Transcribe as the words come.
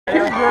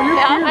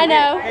Yeah, I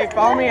know. Hey,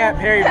 follow me at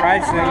Perry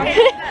Bryson.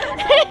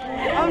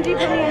 OMG,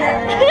 put me in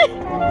there.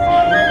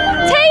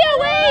 Taya,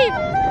 wave!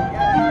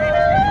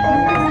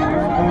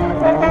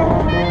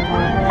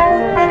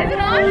 Is it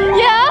on?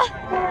 Yeah.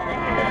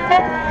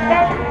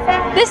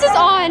 This is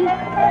on.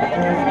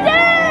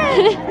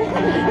 Yay!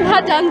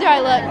 How dumb do I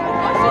look?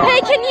 Hey,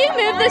 can you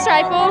move this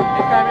rifle?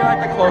 It's gonna be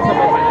like the close-up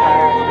of my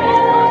tire.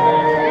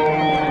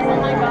 Oh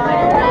my god,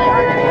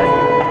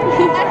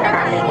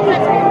 you really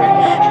are gonna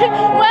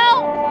well,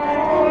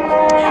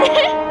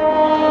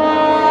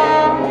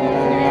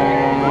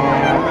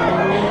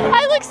 I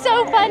look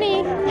so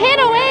funny.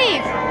 Hannah,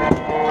 wave.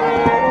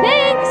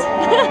 Thanks.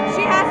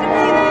 She has to be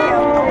in the video.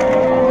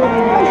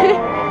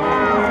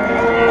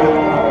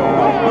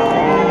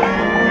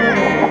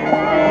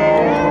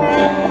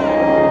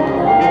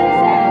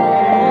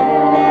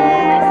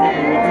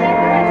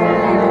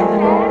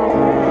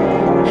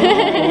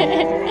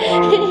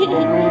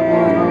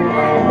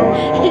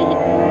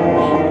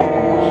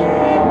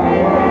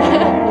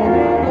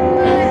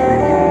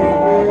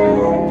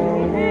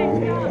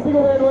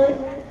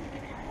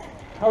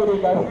 How do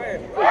you guys?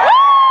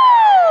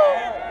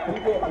 We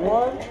get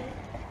one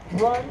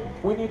run.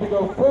 We need to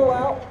go full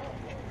out.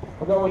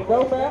 We'll go with no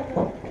map.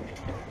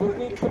 This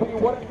needs to be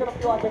what it's going to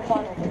feel like in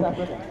finals this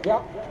afternoon.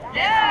 Yeah?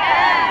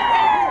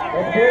 Yeah!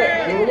 Let's do it.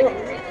 Here we go.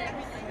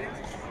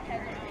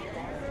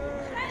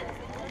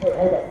 Hey,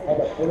 hold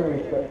up. We're going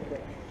to restart.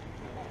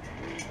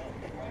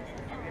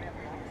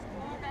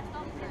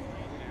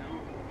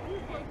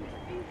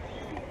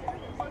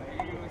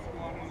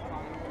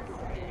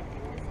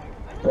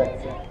 Yeah.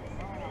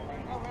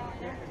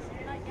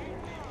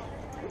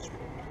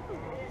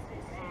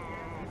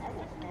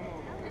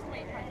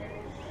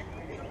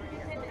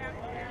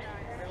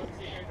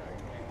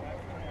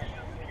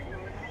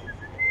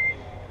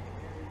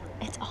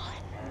 It's on.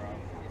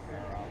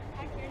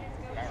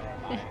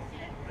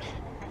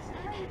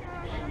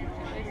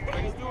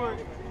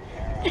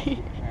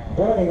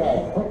 Joining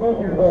us from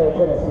Murfreesboro,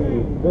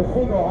 Tennessee, the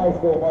Siegel High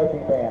School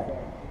Marching Band.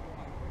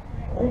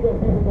 Siegel's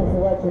musical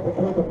selections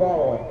include the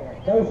following: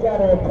 No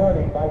Shadow of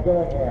Turning by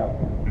Gillingham,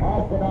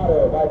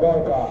 Ostinato by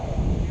Bartok,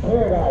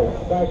 Paradise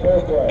by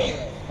Coldplay,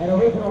 and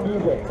original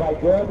music by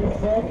Jeremy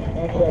Smith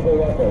and Trevor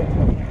Russell.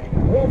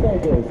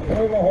 Rainmakers,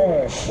 Taylor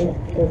Horn,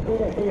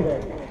 Christina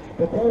Stevens,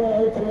 Dakota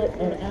Oakley,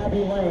 and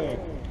Abby Lane.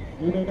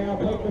 You may now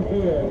take the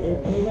field in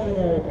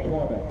preliminary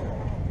performance.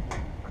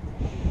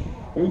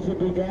 We should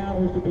be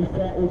down, we should be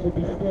set, we should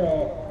be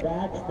still.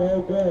 That's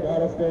no good,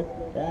 Huddleston.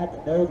 That's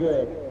no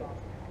good.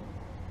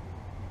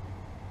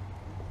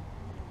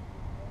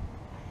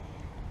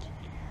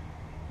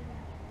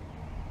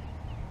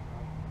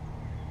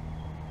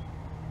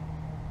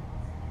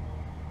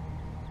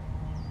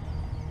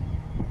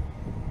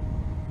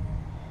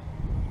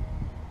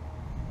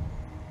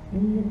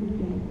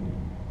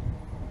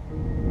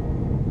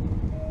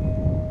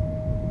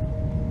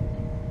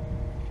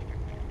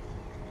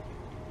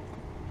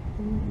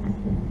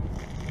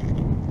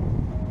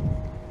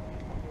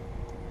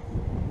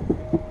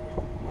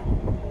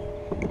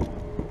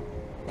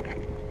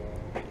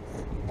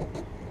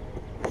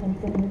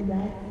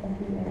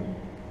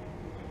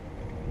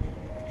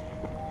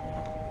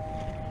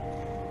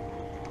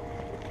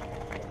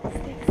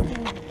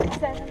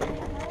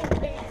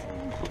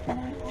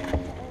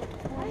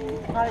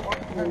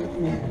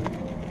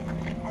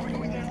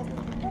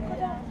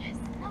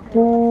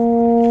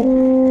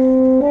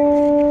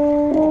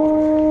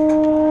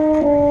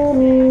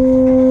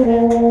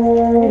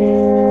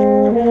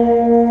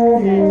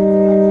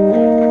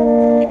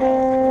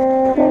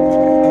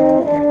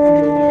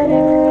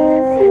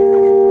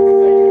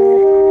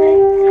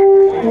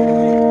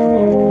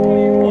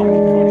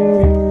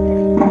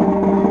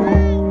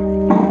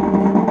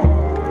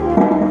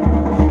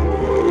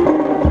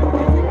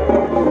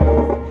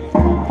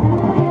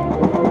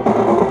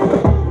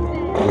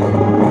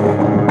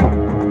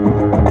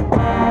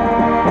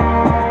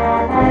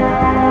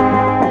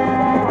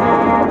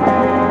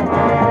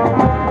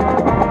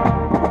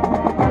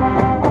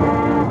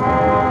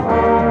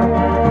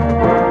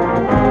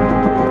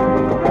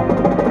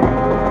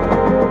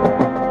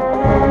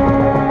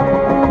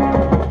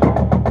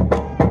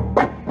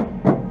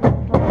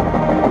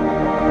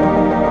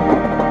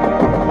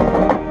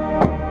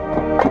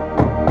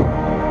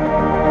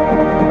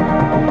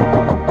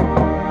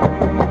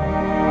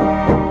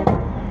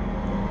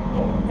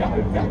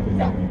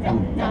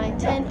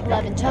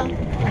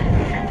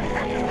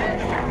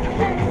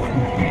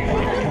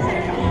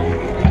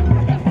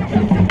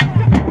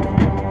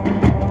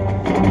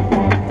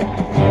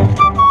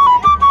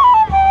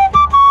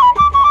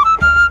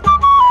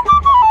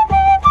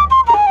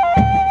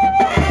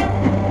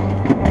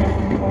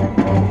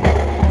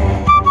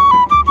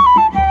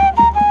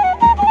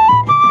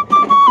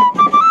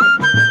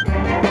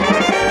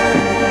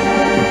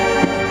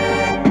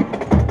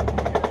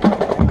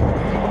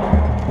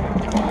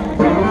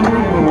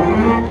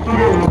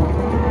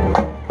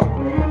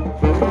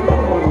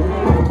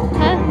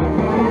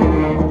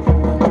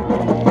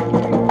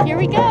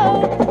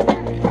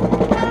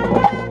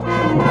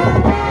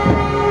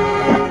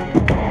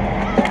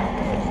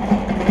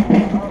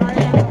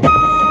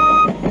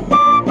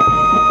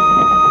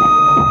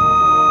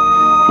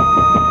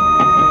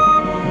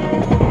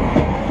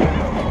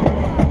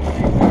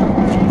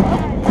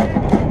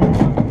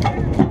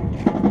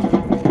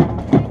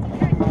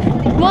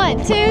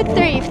 1, 2,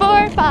 3,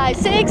 4, 5,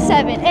 6,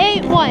 7,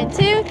 8. 1,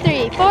 2,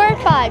 3, 4,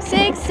 5,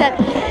 6,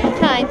 7,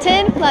 9,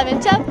 10,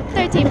 11, 12,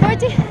 13,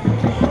 14,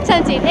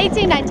 17,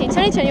 18, 19,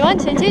 20, 21,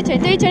 22,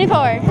 23,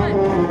 24.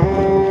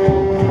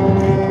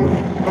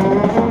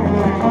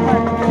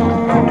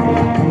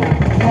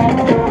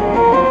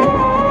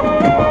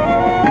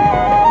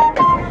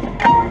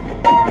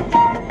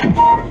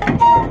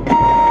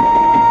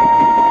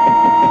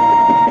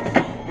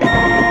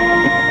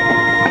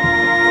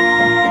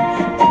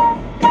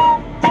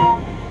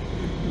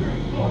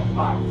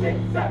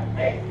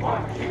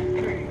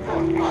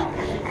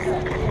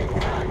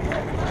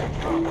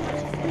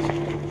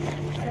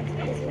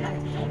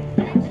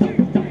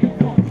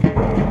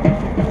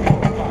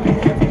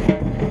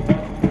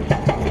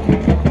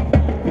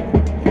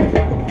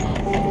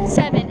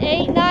 Seven,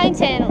 8, 9,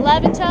 10,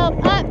 11,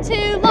 12, up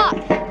to lock.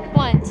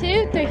 1,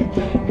 2, 3,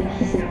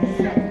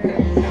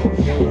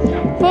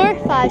 4,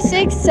 5,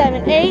 6,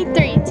 7, 8,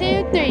 3,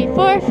 2, 3,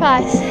 4,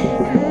 5,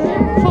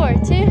 4,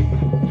 2.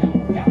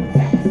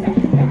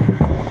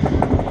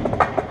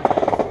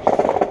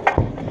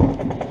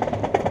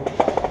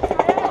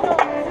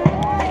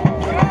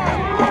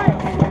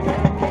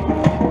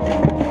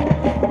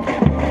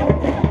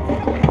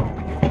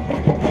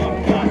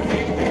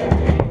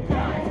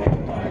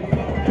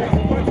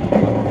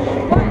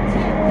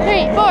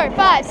 Three, 4,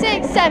 5,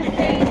 6, 7,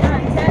 8,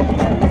 9, 10.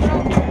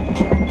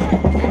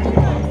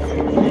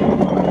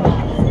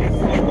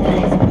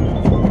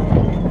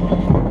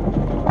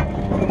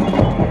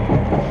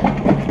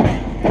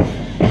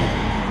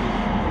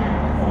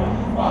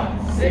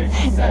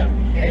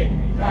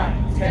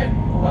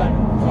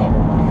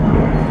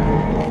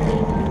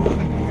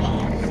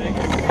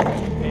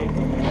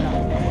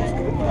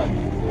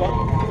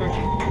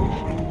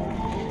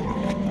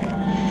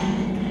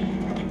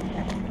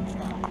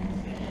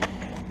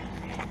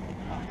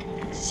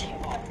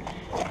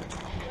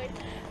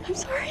 I'm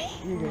sorry.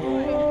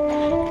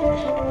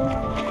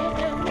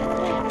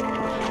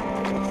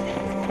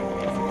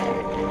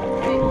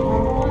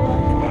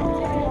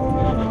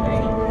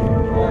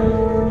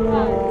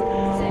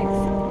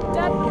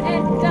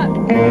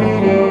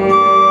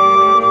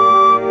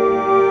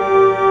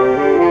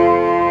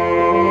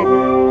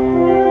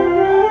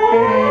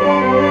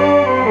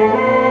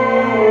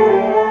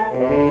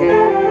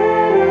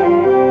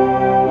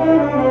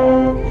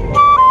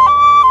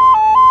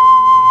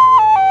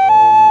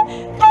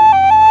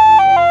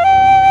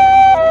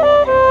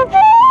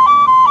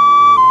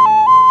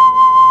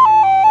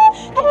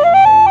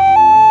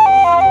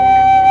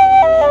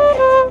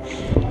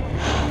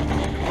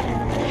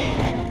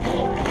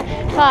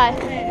 Five,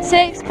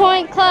 6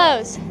 point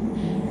close.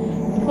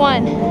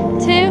 1,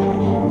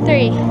 2,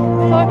 3,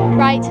 4,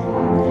 right. 2,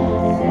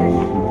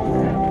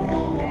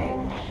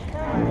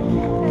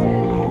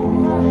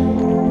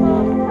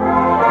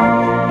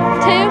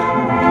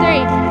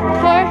 3,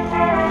 4,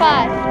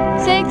 5,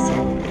 6.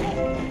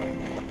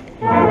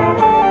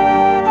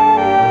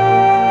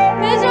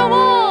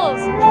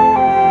 Visuals.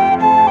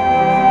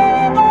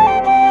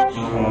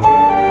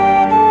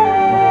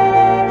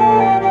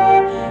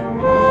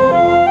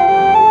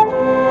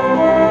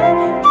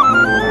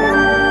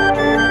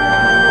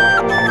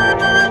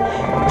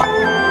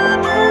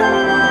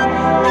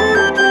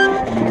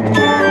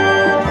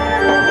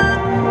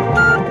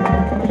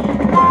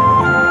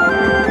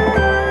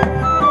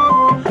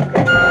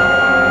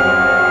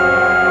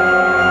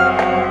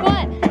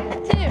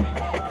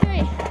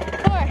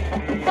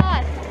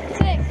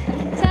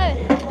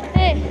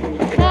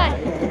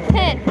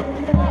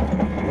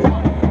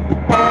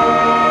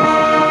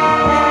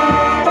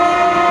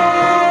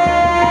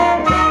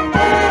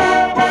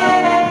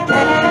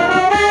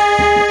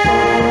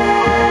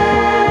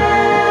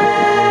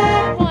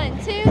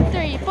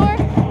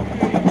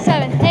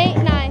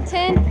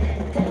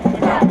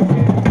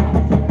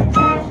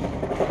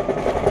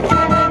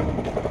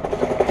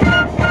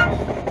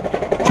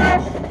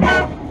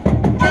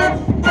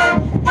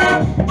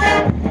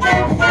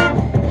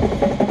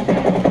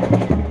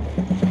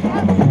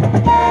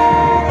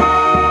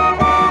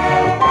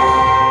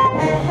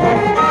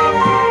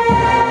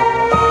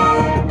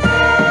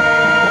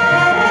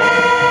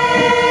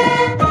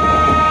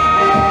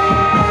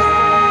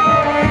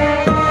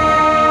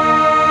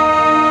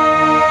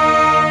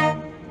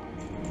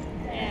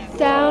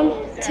 Down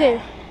 2.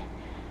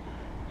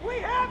 We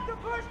have to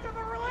push to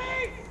the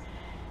release!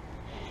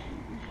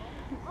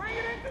 Bring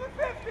it into the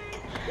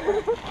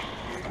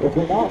 50! If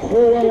you're not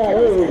sure where that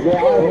is, you're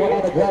always one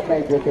on the drum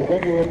major, because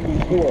then you're going to be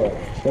sure.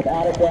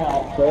 Without a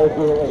doubt, there's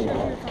the release.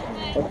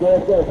 Let's go,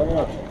 bring it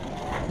up.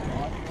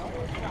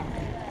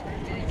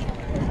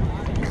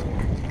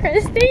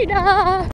 Christina!